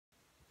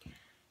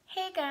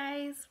Hey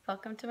guys,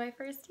 welcome to my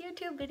first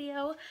YouTube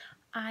video.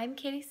 I'm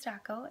Katie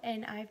Stocko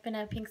and I've been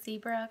a Pink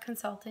Zebra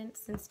consultant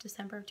since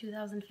December of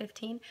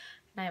 2015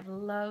 and I've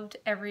loved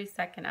every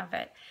second of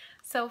it.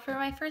 So for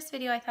my first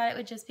video I thought it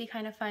would just be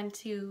kind of fun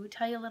to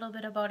tell you a little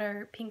bit about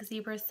our Pink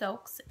Zebra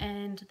soaks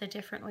and the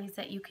different ways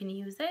that you can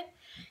use it.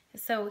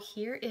 So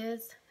here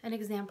is an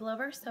example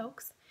of our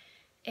soaks.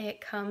 It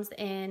comes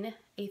in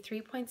a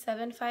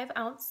 3.75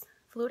 ounce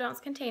fluid ounce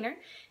container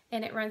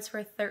and it runs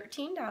for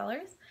 $13.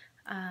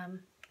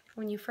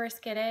 When you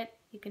first get it,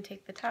 you can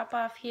take the top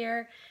off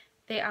here.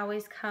 They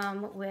always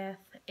come with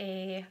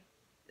a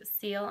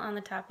seal on the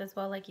top as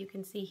well, like you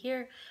can see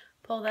here.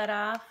 Pull that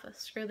off,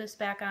 screw this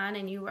back on,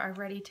 and you are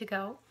ready to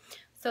go.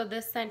 So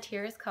this scent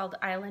here is called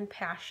Island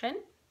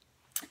Passion.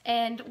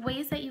 And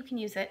ways that you can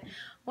use it.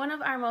 One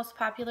of our most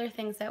popular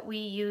things that we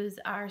use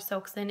our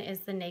soaks in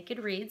is the Naked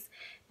Reeds.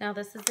 Now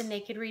this is the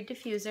Naked Reed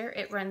diffuser.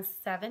 It runs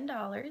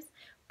 $7.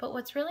 But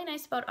what's really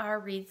nice about our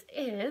reeds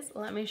is,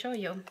 let me show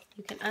you.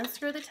 You can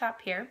unscrew the top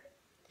here,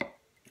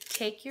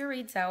 take your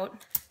reeds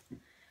out,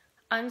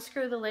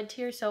 unscrew the lid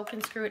to your soak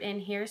and screw it in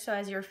here, so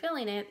as you're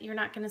filling it, you're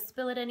not going to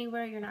spill it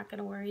anywhere. You're not going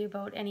to worry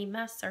about any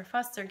mess or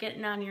fuss or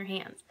getting on your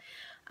hands.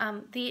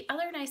 The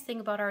other nice thing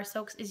about our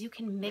soaks is you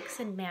can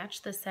mix and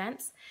match the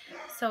scents.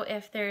 So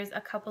if there's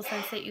a couple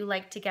scents that you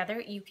like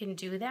together, you can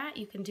do that.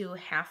 You can do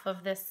half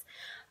of this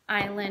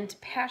Island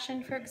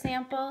Passion, for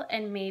example,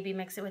 and maybe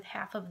mix it with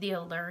half of the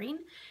Alluring.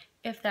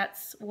 If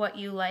that's what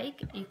you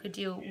like, you could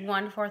do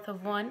 1/4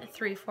 of one,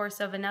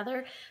 3/4 of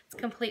another. It's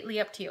completely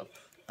up to you.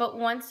 But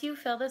once you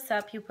fill this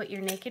up, you put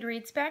your Naked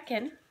Reeds back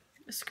in,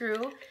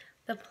 screw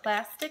the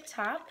plastic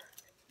top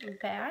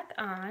back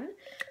on.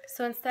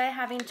 So instead of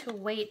having to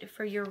wait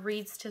for your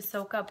reeds to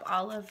soak up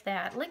all of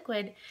that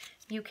liquid,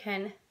 you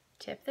can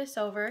tip this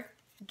over,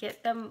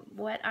 get them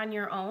wet on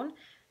your own,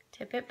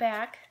 tip it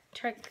back,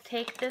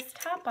 take this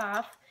top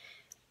off,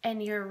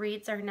 and your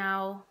reeds are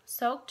now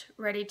soaked,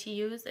 ready to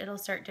use. It'll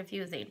start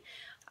diffusing.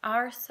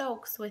 Our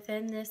soaks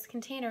within this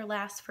container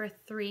last for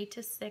 3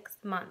 to 6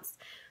 months.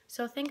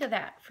 So think of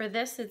that. For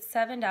this it's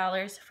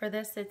 $7, for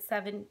this it's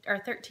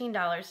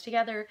 $13.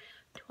 Together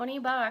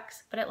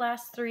 $20, but it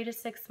lasts 3 to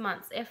 6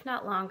 months, if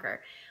not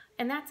longer.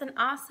 And that's an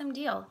awesome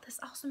deal. This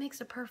also makes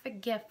a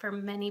perfect gift for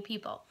many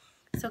people.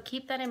 So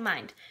keep that in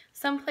mind.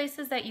 Some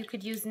places that you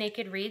could use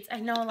Naked Reeds, I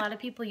know a lot of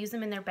people use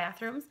them in their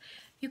bathrooms.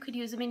 You could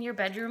use them in your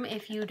bedroom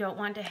if you don't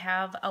want to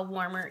have a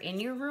warmer in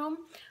your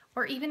room,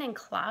 or even in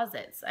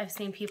closets. I've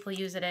seen people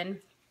use it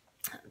in.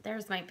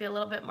 Theirs might be a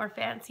little bit more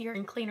fancier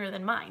and cleaner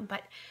than mine,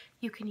 but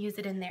you can use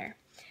it in there.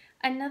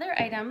 Another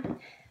item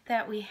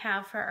that we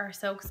have for our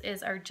soaks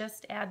is our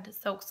Just Add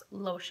Soaks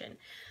lotion.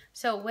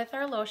 So with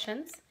our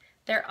lotions,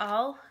 they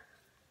all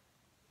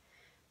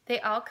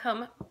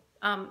come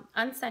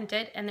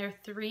unscented, and they're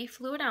 3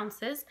 fluid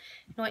ounces.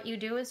 And what you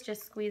do is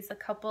just squeeze a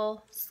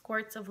couple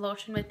squirts of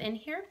lotion within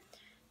here.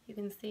 You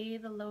can see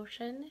the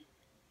lotion,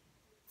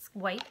 it's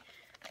white.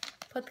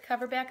 Put the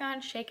cover back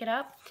on, shake it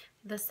up.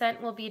 The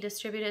scent will be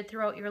distributed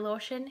throughout your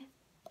lotion.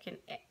 You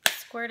can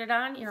squirt it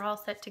on, you're all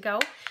set to go.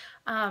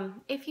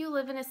 If you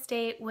live in a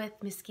state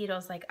with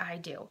mosquitoes like I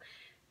do,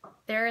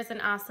 there is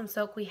an awesome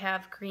soak. We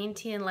have green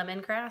tea and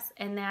lemongrass,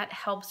 and that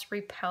helps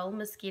repel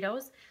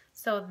mosquitoes.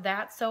 So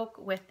that soak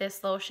with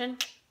this lotion,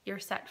 you're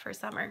set for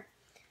summer.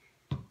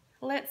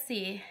 Let's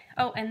see.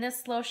 Oh, and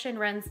this lotion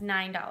runs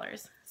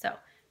 $9. So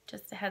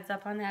just a heads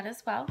up on that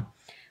as well.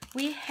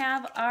 We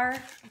have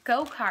our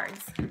Go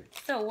Cards.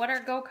 So what are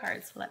Go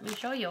Cards? Let me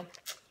show you.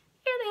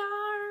 Here they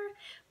are.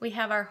 We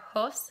have our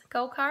Hoofs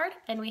Go Card,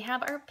 and we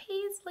have our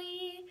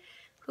Paisley,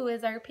 who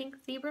is our Pink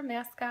Zebra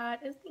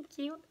mascot. Isn't he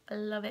cute? I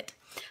love it.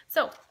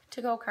 So,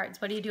 to-go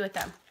cards, what do you do with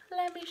them?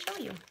 Let me show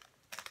you.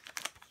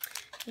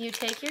 You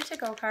take your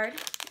to-go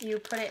card, you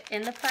put it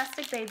in the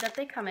plastic bag that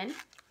they come in,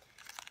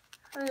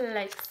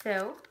 like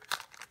so.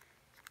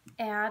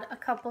 Add a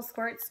couple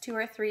squirts, 2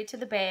 or 3, to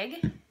the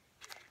bag,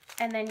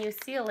 and then you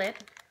seal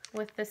it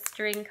with the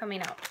string coming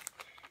out.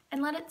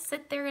 And let it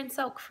sit there and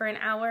soak for an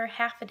hour,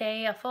 half a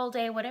day, a full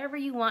day, whatever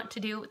you want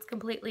to do. It's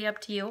completely up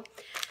to you.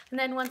 And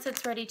then once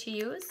it's ready to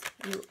use,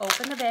 you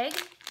open the bag,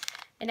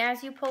 and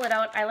as you pull it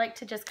out, I like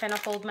to just kind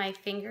of hold my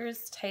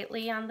fingers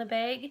tightly on the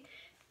bag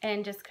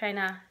and just kind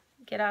of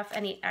get off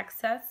any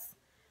excess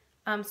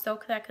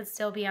soak that could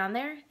still be on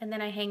there. And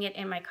then I hang it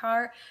in my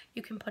car.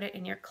 You can put it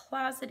in your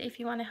closet if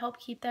you want to help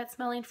keep that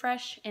smelling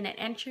fresh, in an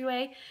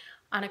entryway,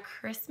 on a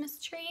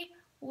Christmas tree,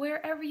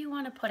 wherever you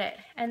want to put it.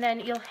 And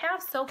then you'll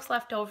have soaks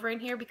left over in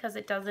here because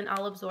it doesn't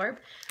all absorb.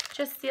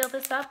 Just seal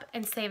this up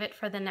and save it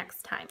for the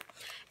next time.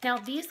 Now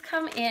these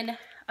come in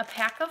a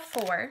pack of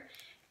 4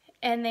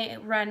 and they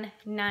run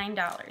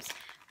 $9.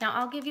 Now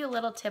I'll give you a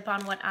little tip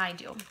on what I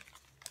do.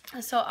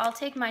 So I'll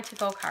take my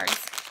to-go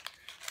cards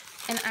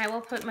and I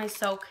will put my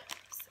soak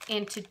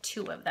into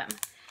 2 of them.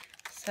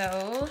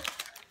 So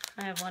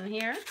I have one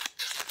here,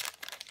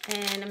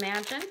 and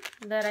imagine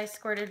that I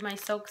squirted my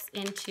soaks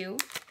into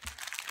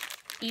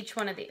each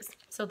one of these.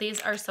 So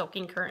these are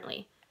soaking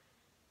currently,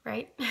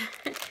 right?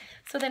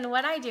 So then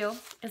what I do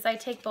is I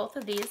take both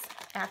of these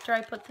after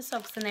I put the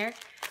soaks in there,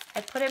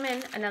 I put them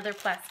in another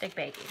plastic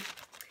baggie.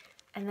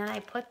 And then I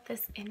put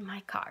this in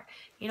my car.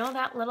 You know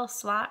that little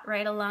slot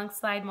right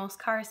alongside, most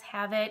cars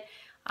have it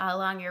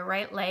along your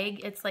right leg.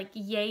 It's like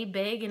yay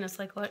big, and it's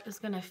like, what is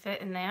gonna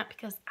fit in that?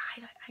 Because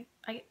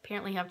I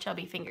apparently have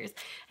chubby fingers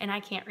and I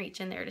can't reach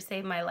in there to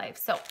save my life.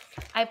 So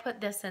I put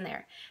this in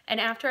there. And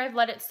after I've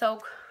let it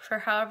soak for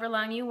however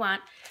long you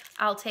want,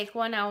 I'll take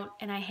one out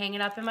and I hang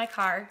it up in my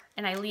car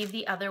and I leave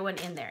the other one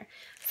in there.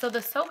 So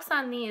the soaks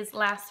on these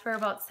last for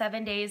about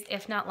 7 days,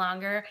 if not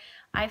longer.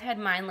 I've had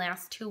mine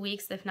last 2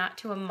 weeks, if not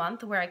to a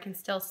month, where I can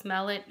still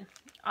smell it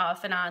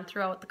off and on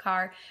throughout the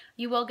car.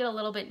 You will get a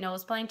little bit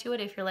nose blind to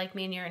it if you're like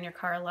me and you're in your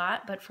car a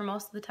lot, but for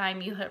most of the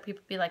time you hear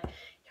people be like,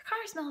 your car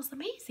smells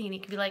amazing. You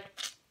can be like,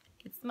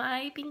 it's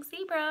my Pink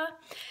Zebra.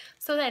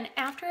 So then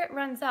after it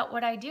runs out,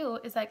 what I do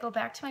is I go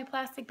back to my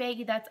plastic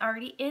baggie that's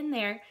already in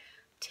there,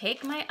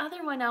 take my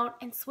other one out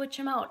and switch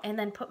them out, and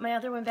then put my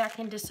other one back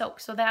into soak.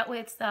 So that way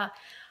it's the,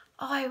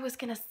 oh, I was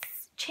gonna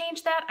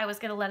change that. I was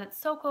gonna let it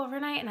soak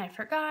overnight and I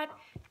forgot.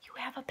 You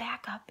have a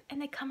backup,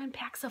 and they come in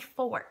packs of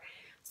 4.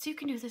 So you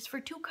can do this for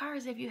 2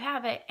 cars if you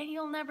have it, and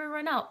you'll never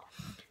run out.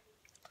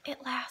 It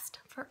lasts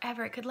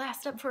forever. It could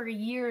last up for a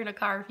year in a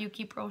car if you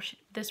keep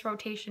this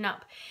rotation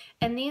up.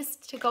 And these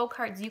to-go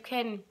cards, you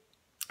can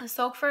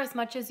soak for as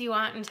much as you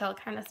want until it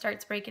kind of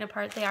starts breaking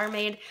apart. They are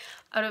made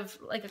out of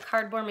like a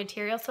cardboard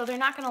material, so they're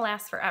not gonna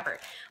last forever.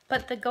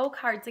 But the go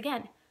cards,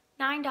 again,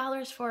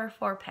 $9 for a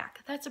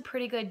 4-pack. That's a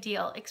pretty good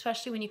deal,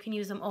 especially when you can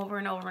use them over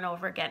and over and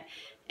over again.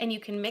 And you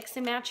can mix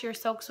and match your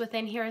soaks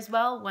within here as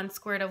well. 1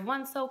 squirt of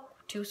one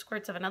soak, 2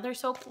 squirts of another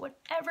soak,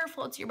 whatever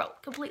floats your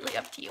boat, completely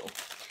up to you.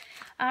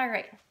 All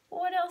right,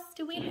 what else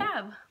do we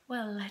have?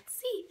 Well, let's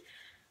see.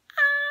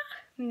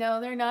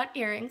 No, they're not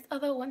earrings,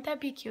 although wouldn't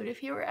that be cute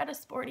if you were at a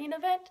sporting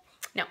event?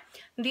 No,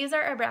 these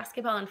are our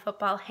basketball and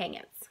football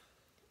hang-its.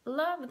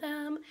 Love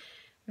them.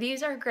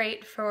 These are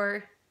great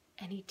for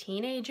any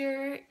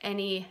teenager,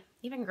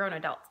 even grown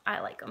adults. I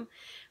like them.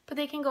 But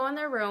they can go in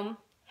their room,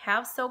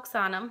 have soaks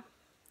on them,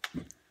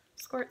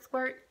 squirt,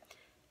 squirt,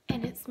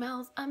 and it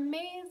smells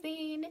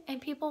amazing. And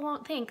people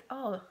won't think,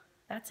 oh,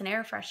 that's an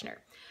air freshener.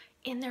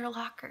 In their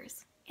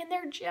lockers, in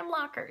their gym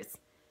lockers.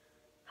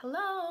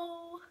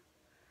 Hello,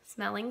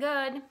 smelling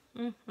good.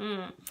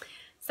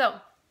 So,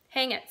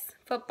 hang-its,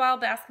 football,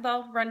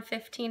 basketball, run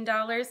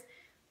 $15.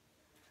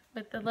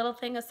 With the little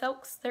thing of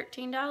soaks,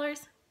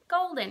 $13.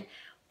 Golden.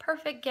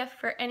 Perfect gift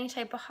for any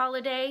type of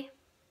holiday.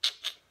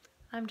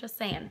 I'm just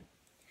saying.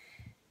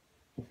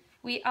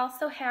 We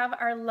also have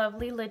our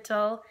lovely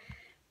little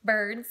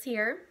birds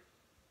here.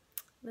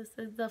 This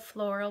is the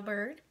floral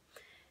bird.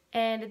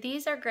 And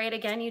these are great.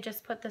 Again, you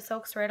just put the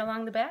soaks right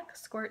along the back.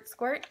 Squirt,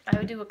 squirt. I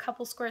would do a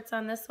couple squirts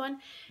on this one.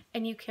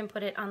 And you can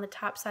put it on the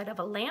top side of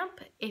a lamp.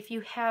 If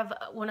you have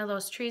one of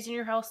those trees in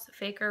your house,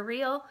 fake or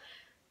real,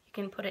 you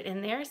can put it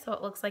in there so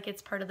it looks like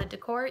it's part of the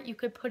decor. You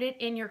could put it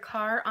in your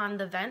car on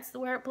the vents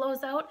where it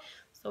blows out,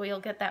 so you'll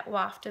get that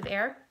waft of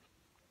air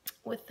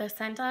with the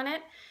scent on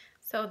it.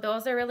 So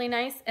those are really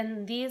nice,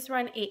 and these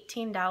run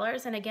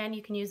 $18, and again,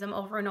 you can use them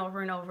over and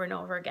over and over and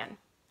over again.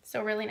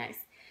 So really nice.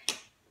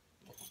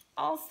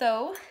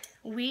 Also,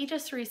 we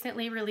just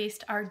recently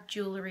released our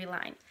jewelry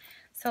line.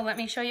 So let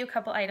me show you a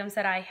couple items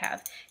that I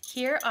have.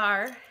 Here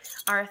are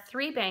our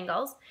 3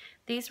 bangles.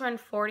 These run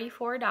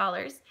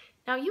 $44.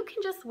 Now you can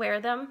just wear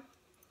them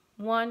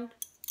 1,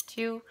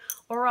 2,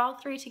 or all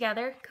 3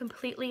 together,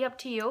 completely up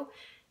to you.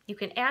 You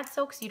can add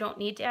soaks, you don't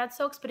need to add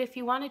soaks, but if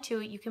you wanted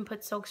to, you can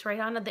put soaks right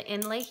onto the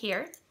inlay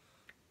here.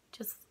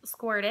 Just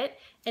squirt it.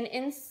 And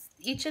in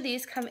each of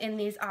these come in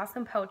these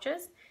awesome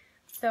pouches.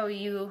 So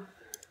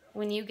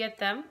when you get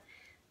them,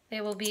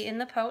 they will be in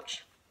the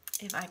pouch.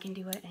 If I can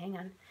do it, hang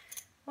on.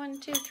 1,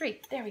 2,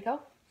 3, there we go.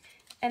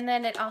 And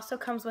then it also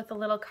comes with a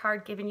little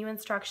card giving you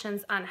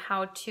instructions on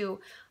how to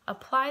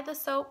apply the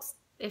soaks,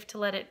 if to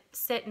let it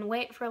sit and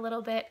wait for a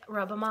little bit,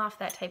 rub them off,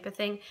 that type of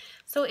thing.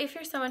 So if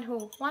you're someone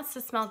who wants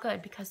to smell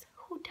good, because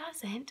who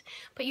doesn't,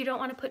 but you don't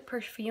want to put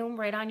perfume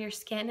right on your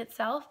skin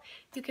itself,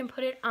 you can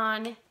put it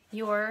on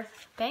your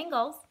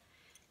bangles,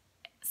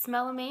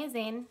 smell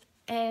amazing,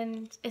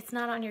 and it's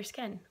not on your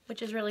skin,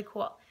 which is really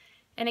cool.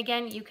 And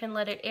again, you can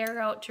let it air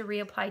out to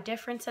reapply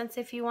different scents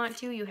if you want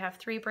to. You have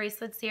 3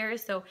 bracelets here,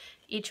 so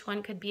each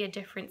one could be a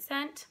different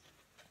scent.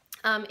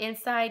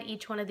 Inside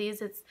each one of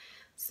these,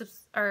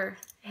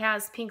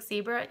 has Pink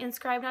Zebra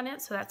inscribed on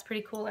it, so that's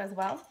pretty cool as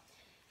well.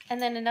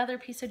 And then another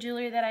piece of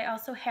jewelry that I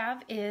also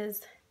have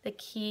is the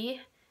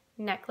key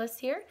necklace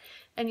here,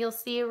 and you'll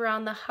see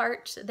around the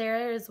heart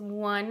there is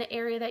one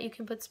area that you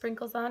can put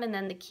sprinkles on, and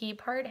then the key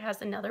part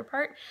has another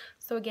part.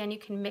 So again, you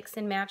can mix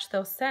and match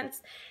those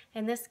scents,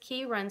 and this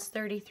key runs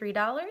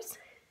 $33.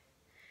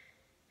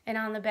 And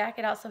on the back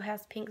it also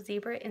has Pink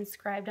Zebra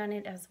inscribed on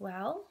it as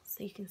well,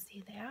 so you can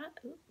see that.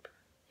 Oop,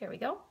 there we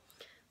go.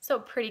 So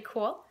pretty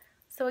cool.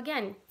 So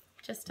again,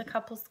 just a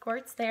couple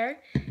squirts there,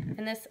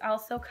 and this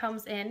also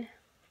comes in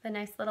the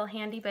nice little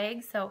handy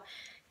bag, so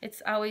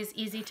it's always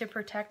easy to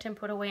protect and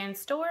put away in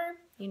store.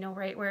 You know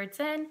right where it's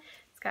in.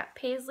 It's got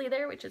paisley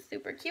there, which is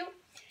super cute.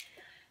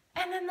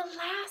 And then the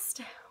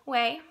last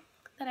way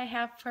that I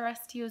have for us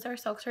to use our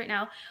soaks right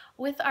now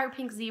with our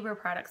Pink Zebra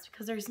products,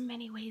 because there's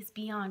many ways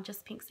beyond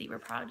just Pink Zebra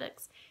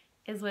products,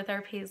 is with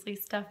our Paisley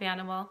stuffed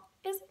animal.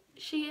 Isn't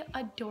she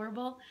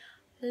adorable?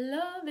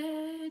 Love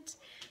it.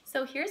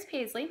 So here's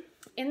Paisley.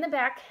 In the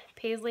back,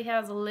 Paisley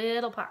has a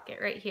little pocket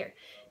right here.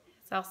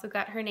 It's also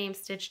got her name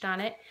stitched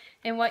on it.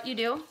 And what you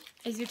do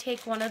is you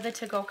take one of the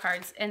to-go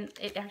cards, and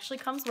it actually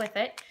comes with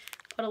it.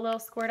 Put a little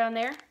squirt on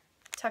there,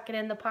 tuck it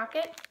in the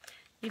pocket.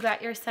 You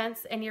got your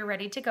scents and you're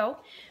ready to go.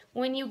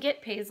 When you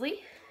get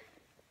Paisley,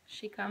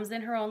 she comes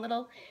in her own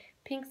little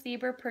Pink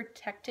Zebra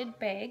protected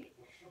bag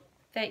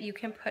that you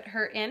can put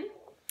her in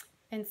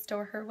and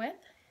store her with.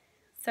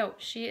 So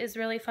she is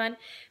really fun.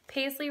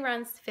 Paisley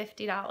runs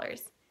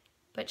 $50,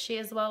 but she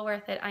is well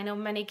worth it. I know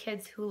many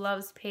kids who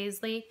loves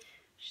Paisley.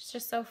 She's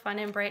just so fun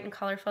and bright and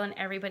colorful, and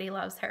everybody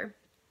loves her.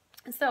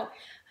 So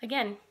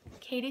again,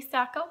 Katie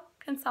Stocko,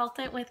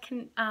 consultant with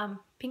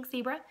Pink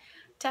Zebra.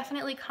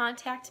 Definitely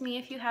contact me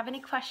if you have any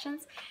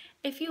questions.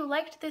 If you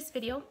liked this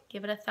video,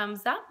 give it a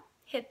thumbs up,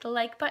 hit the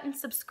like button,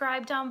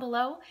 subscribe down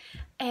below,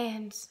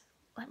 and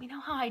let me know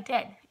how I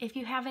did. If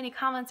you have any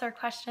comments or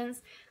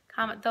questions,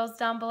 comment those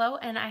down below,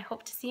 and I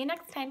hope to see you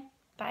next time.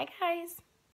 Bye, guys.